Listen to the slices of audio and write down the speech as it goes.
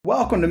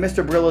Welcome to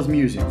Mr. Brilla's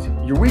Musings,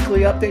 your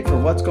weekly update for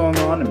what's going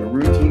on in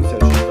Maroon Team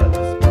Social Studies.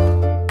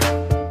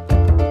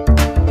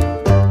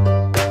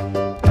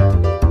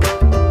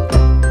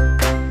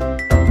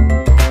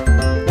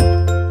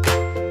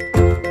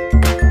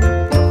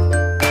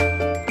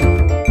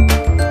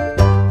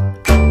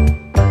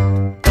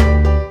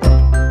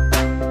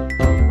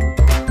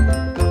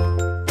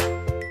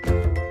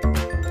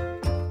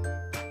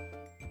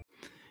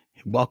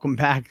 Welcome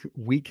back.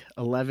 Week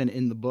 11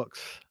 in the books.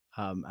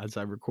 As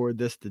I record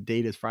this, the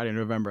date is Friday,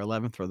 November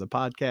 11th for the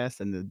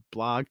podcast and the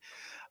blog.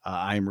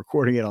 I am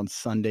recording it on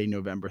Sunday,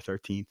 November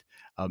 13th.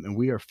 And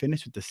we are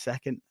finished with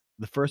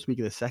the first week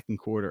of the second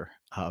quarter.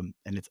 And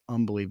it's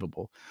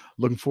unbelievable.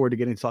 Looking forward to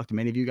getting to talk to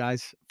many of you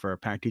guys for our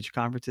parent teacher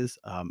conferences.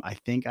 I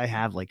think I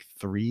have like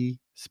 3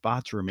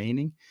 spots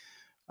remaining.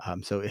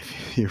 So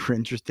if you're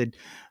interested,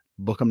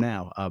 book them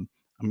now.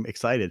 I'm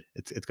excited.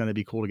 It's going to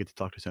be cool to get to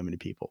talk to so many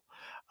people.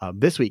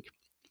 This week,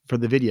 for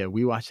the video,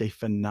 we watched a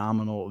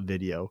phenomenal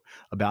video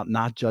about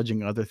not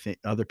judging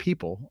other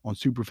people on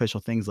superficial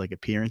things like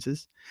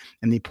appearances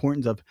and the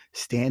importance of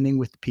standing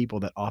with people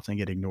that often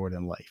get ignored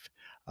in life.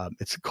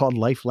 It's called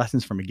Life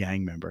Lessons from a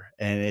Gang Member,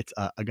 and it's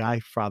a guy,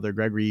 Father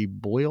Gregory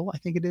Boyle, I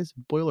think it is.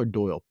 Boyle or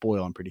Doyle?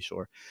 Boyle, I'm pretty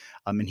sure.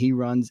 And he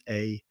runs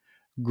a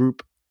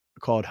group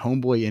called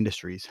Homeboy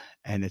Industries,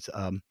 and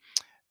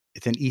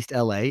it's in East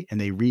LA,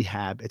 and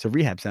it's a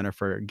rehab center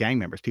for gang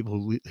members, people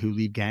who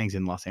leave gangs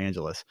in Los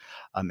Angeles.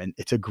 And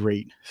it's a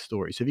great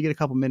story. So if you get a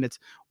couple minutes,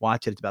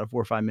 watch it. It's about a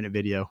 4 or 5 minute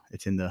video.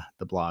 It's in the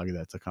blog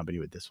that's accompanied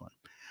with this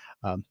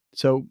one.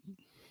 So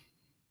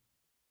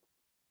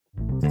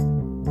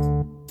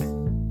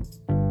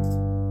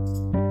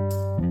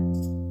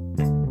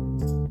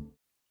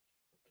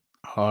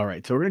all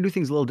right. So we're gonna do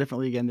things a little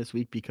differently again this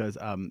week because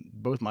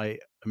both my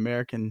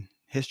American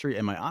history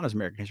and my honors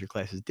American history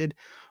classes did,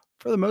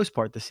 for the most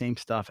part, the same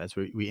stuff as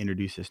we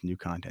introduce this new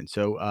content.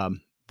 So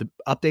the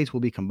updates will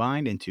be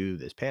combined into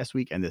this past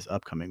week and this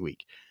upcoming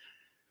week.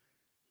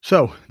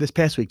 So this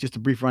past week, just a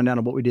brief rundown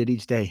of what we did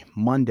each day.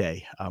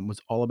 Monday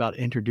was all about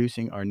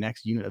introducing our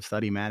next unit of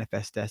study,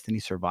 Manifest Destiny: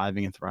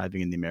 Surviving and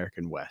Thriving in the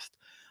American West.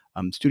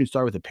 Students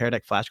started with a Pear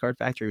Deck flashcard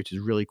factory, which is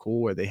really cool,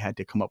 where they had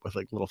to come up with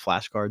like little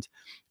flashcards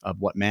of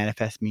what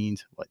manifest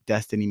means, what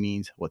destiny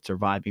means, what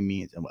surviving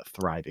means, and what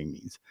thriving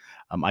means.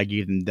 I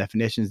gave them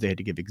definitions. They had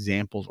to give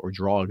examples or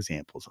draw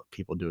examples of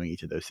people doing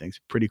each of those things.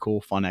 Pretty cool,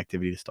 fun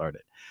activity to start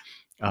it.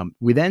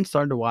 We then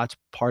started to watch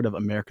part of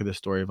America, the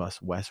Story of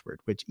Us Westward,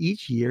 which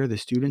each year the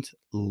students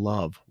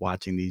love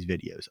watching these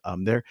videos.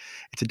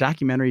 It's a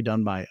documentary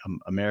done by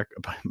America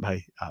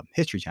by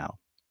History Channel.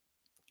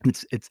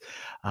 It's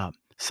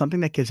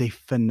something that gives a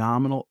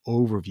phenomenal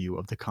overview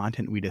of the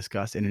content we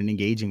discuss in an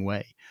engaging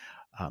way.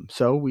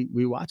 So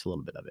we watch a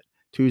little bit of it.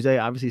 Tuesday,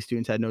 obviously,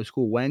 students had no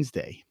school.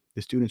 Wednesday,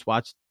 the students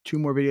watched 2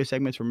 more video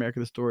segments from America,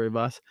 the Story of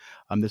Us.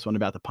 This one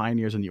about the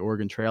pioneers on the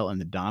Oregon Trail and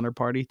the Donner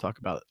Party. Talk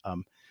about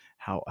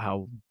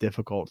how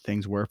difficult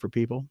things were for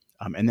people.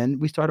 And then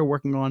we started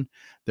working on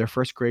their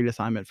first grade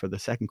assignment for the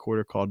second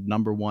quarter called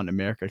Number One: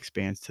 America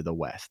Expands to the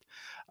West.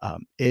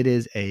 It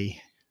is a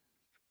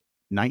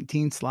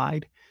 19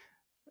 slide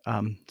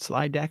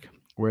deck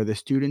where the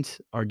students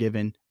are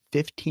given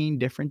 15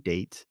 different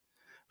dates,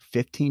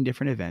 15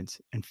 different events,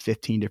 and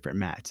 15 different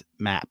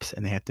maps,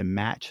 and they have to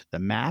match the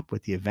map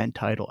with the event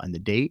title and the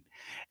date,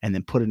 and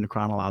then put it in a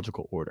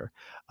chronological order.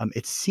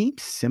 It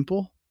seems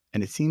simple,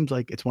 and it seems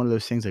like it's one of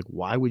those things like,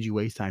 why would you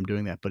waste time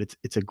doing that? But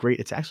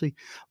it's actually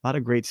a lot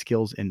of great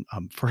skills in,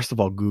 first of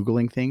all,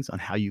 Googling things, on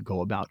how you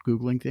go about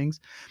Googling things,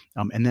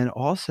 and then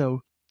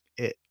also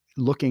it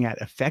looking at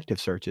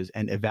effective searches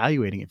and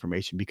evaluating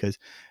information because,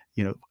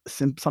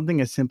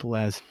 something as simple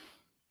as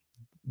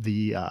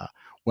the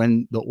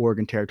when the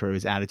Oregon Territory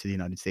was added to the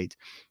United States,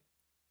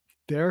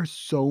 there are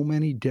so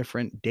many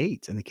different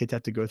dates, and the kids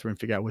have to go through and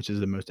figure out which is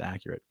the most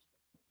accurate.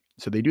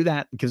 So they do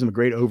that. It gives them a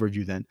great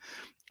overview then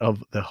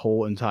of the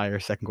whole entire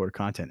second quarter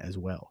content as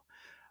well.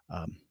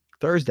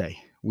 Thursday,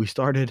 we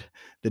started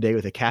the day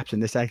with a caption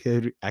this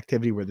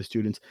activity where the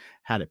students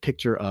had a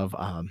picture of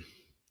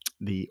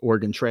the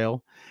Oregon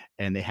Trail,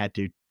 and they had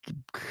to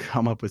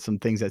come up with some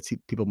things that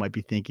people might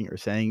be thinking or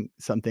saying.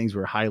 Some things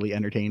were highly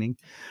entertaining.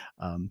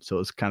 So it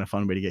was kind of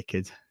fun way to get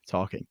kids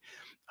talking.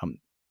 Um,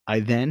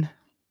 I then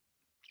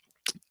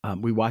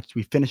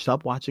we finished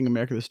up watching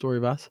America, the Story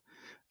of Us.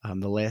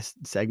 The last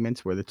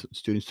segments where the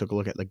students took a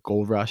look at like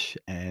Gold Rush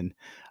and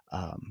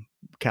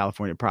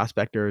California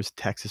Prospectors,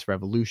 Texas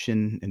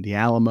Revolution, and the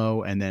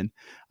Alamo, and then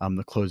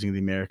the closing of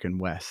the American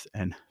West.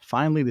 And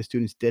finally, the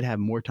students did have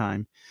more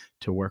time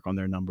to work on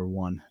their number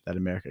one, that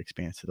America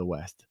Expands to the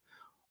West.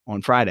 On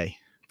Friday,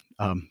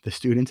 the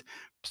students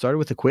started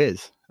with a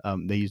quiz.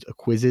 They used a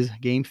quizzes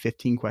game,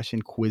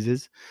 15-question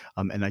quizzes.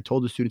 And I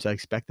told the students I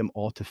expect them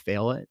all to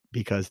fail it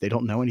because they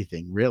don't know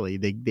anything, really.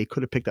 They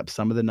could have picked up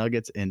some of the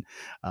nuggets in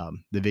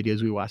the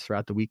videos we watched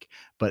throughout the week,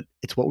 but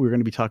it's what we're going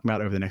to be talking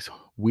about over the next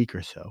week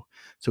or so.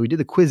 So we did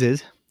the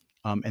quizzes,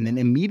 and then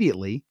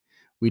immediately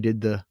we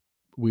did the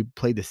we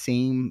played the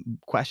same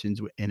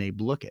questions in a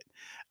book it.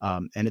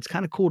 And it's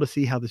kind of cool to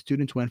see how the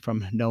students went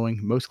from knowing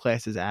most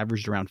classes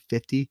averaged around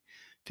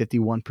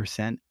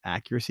 51%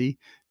 accuracy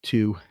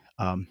to,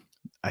 um,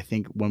 I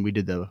think when we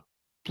did the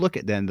look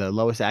at then the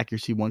lowest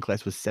accuracy, one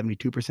class was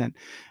 72%,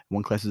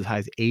 one class was as high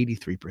as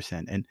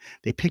 83%. And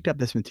they picked up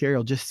this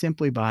material just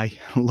simply by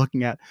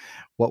looking at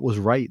what was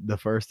right the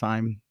first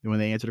time when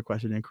they answered a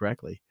question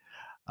incorrectly.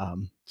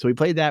 So we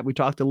played that. We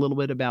talked a little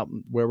bit about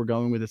where we're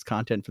going with this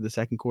content for the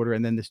second quarter.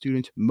 And then the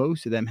students,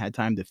 most of them had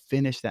time to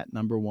finish that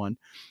number one,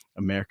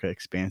 America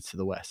Expands to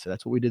the West. So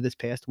that's what we did this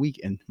past week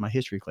in my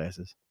history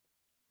classes.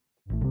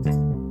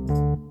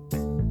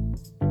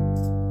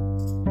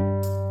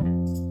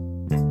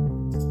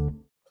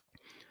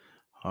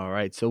 All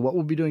right. So what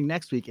we'll be doing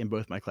next week in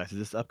both my classes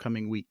this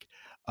upcoming week.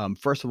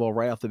 First of all,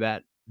 right off the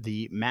bat,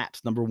 the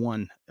maps number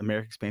one,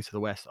 America Expands to the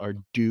West, are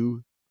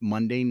due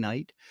Monday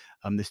night.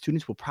 The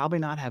students will probably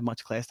not have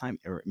much class time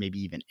or maybe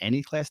even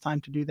any class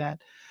time to do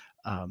that.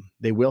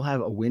 They will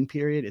have a win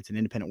period. It's an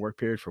independent work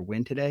period for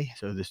win today.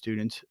 So the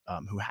students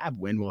who have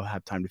win will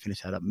have time to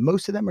finish that up.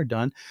 Most of them are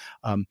done.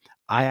 Um,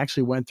 I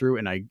actually went through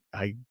and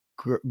I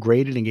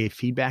graded and gave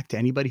feedback to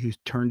anybody who's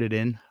turned it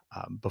in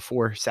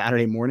before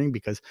Saturday morning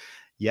because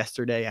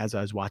yesterday, as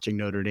I was watching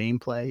Notre Dame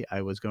play,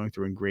 I was going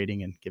through and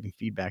grading and giving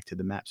feedback to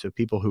the map. So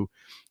people who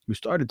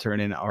started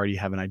turning in already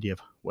have an idea of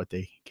what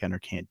they can or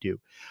can't do.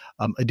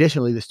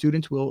 Additionally, the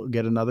students will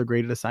get another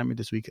graded assignment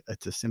this week.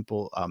 It's a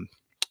simple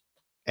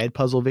Ed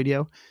Puzzle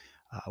video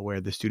where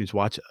the students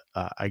watch.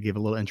 I give a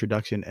little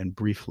introduction and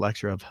brief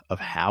lecture of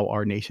how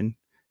our nation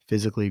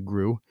physically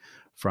grew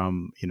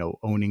from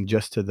owning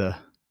just to the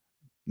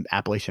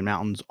Appalachian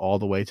Mountains all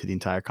the way to the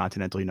entire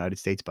continental United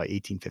States by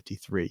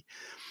 1853.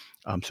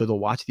 So they'll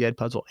watch the Ed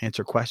Puzzle,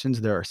 answer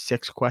questions. There are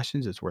 6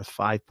 questions. It's worth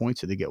 5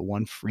 points, so they get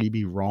one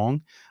freebie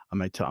wrong.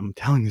 I'm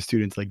telling the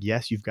students like,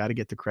 yes, you've got to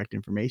get the correct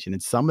information,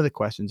 and some of the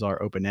questions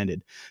are open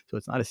ended, so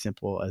it's not as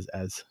simple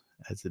as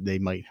they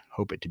might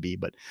hope it to be.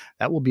 But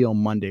that will be on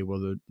Monday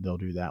where they'll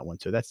do that one.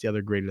 So that's the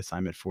other graded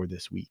assignment for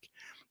this week.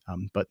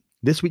 But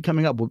this week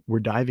coming up, we're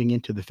diving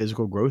into the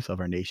physical growth of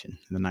our nation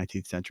in the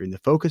 19th century. And the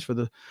focus for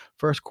the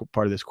first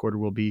part of this quarter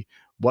will be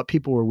what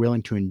people were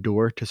willing to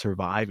endure to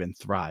survive and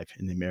thrive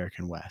in the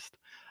American West.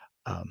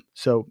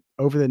 So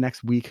over the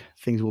next week,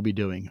 things we'll be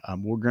doing,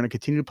 we're going to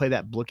continue to play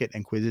that Book It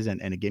and quizzes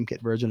and a game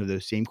kit version of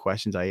those same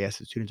questions I asked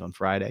the students on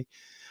Friday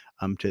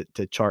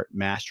to chart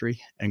mastery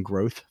and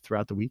growth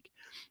throughout the week.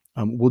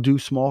 We'll do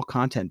small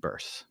content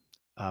bursts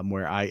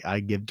where I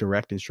give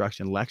direct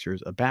instruction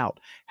lectures about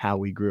how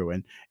we grew.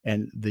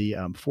 And the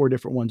 4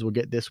 different ones we'll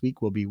get this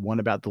week will be one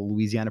about the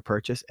Louisiana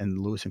Purchase and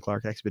the Lewis and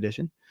Clark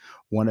expedition,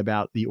 one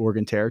about the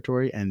Oregon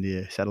Territory and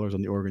the settlers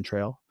on the Oregon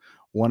Trail,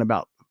 one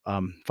about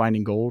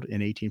finding gold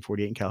in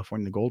 1848 in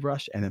California, the gold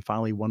rush, and then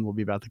finally one will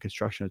be about the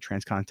construction of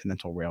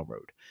transcontinental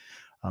railroad.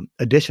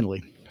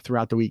 Additionally,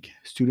 throughout the week,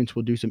 students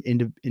will do some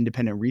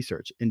independent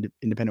research,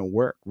 independent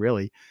work,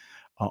 really,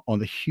 on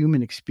the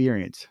human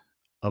experience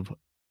of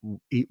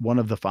one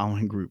of the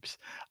following groups.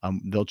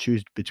 They'll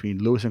choose between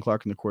Lewis and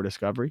Clark and the Core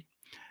Discovery,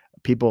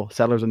 people,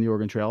 settlers on the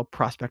Oregon Trail,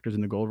 prospectors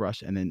in the gold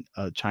rush, and then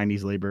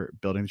Chinese labor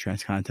building the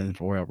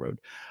transcontinental railroad.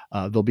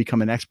 They'll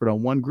become an expert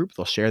on one group.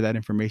 They'll share that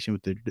information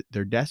with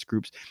their desk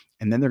groups,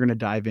 and then they're going to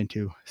dive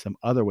into some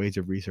other ways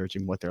of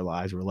researching what their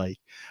lives were like.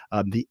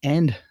 The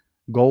end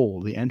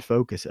goal, the end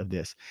focus of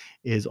this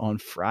is on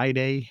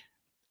Friday,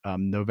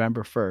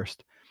 November 1st,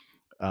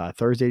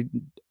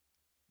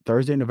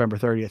 Thursday, November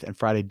 30th, and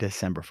Friday,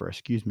 December 1st.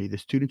 Excuse me. The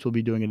students will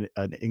be doing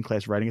an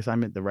in-class writing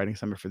assignment, the writing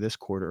assignment for this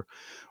quarter,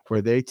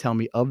 where they tell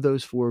me of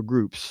those 4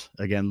 groups,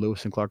 again,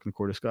 Lewis and Clark and the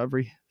Core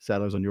Discovery,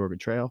 settlers on the Oregon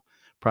Trail,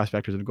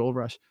 prospectors in the gold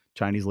rush,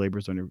 Chinese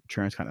laborers on the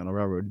transcontinental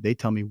railroad. They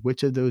tell me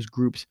which of those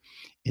groups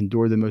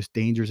endure the most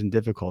dangers and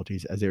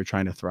difficulties as they were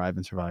trying to thrive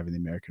and survive in the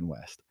American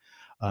West.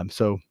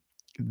 So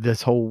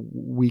this whole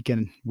week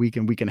and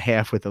a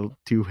half with the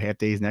 2 half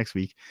days next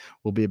week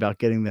will be about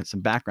getting that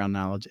some background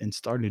knowledge and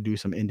starting to do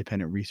some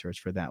independent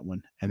research for that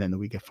one. And then the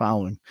week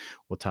following,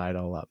 we'll tie it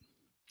all up.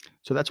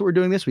 So that's what we're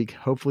doing this week.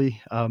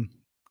 Hopefully,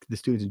 the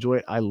students enjoy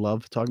it. I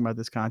love talking about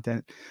this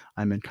content.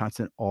 I'm in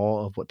constant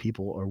awe of what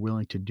people are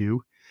willing to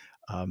do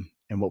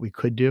and what we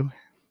could do.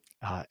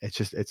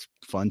 It's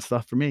fun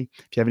stuff for me.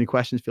 If you have any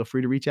questions, feel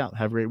free to reach out.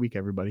 Have a great week,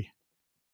 everybody.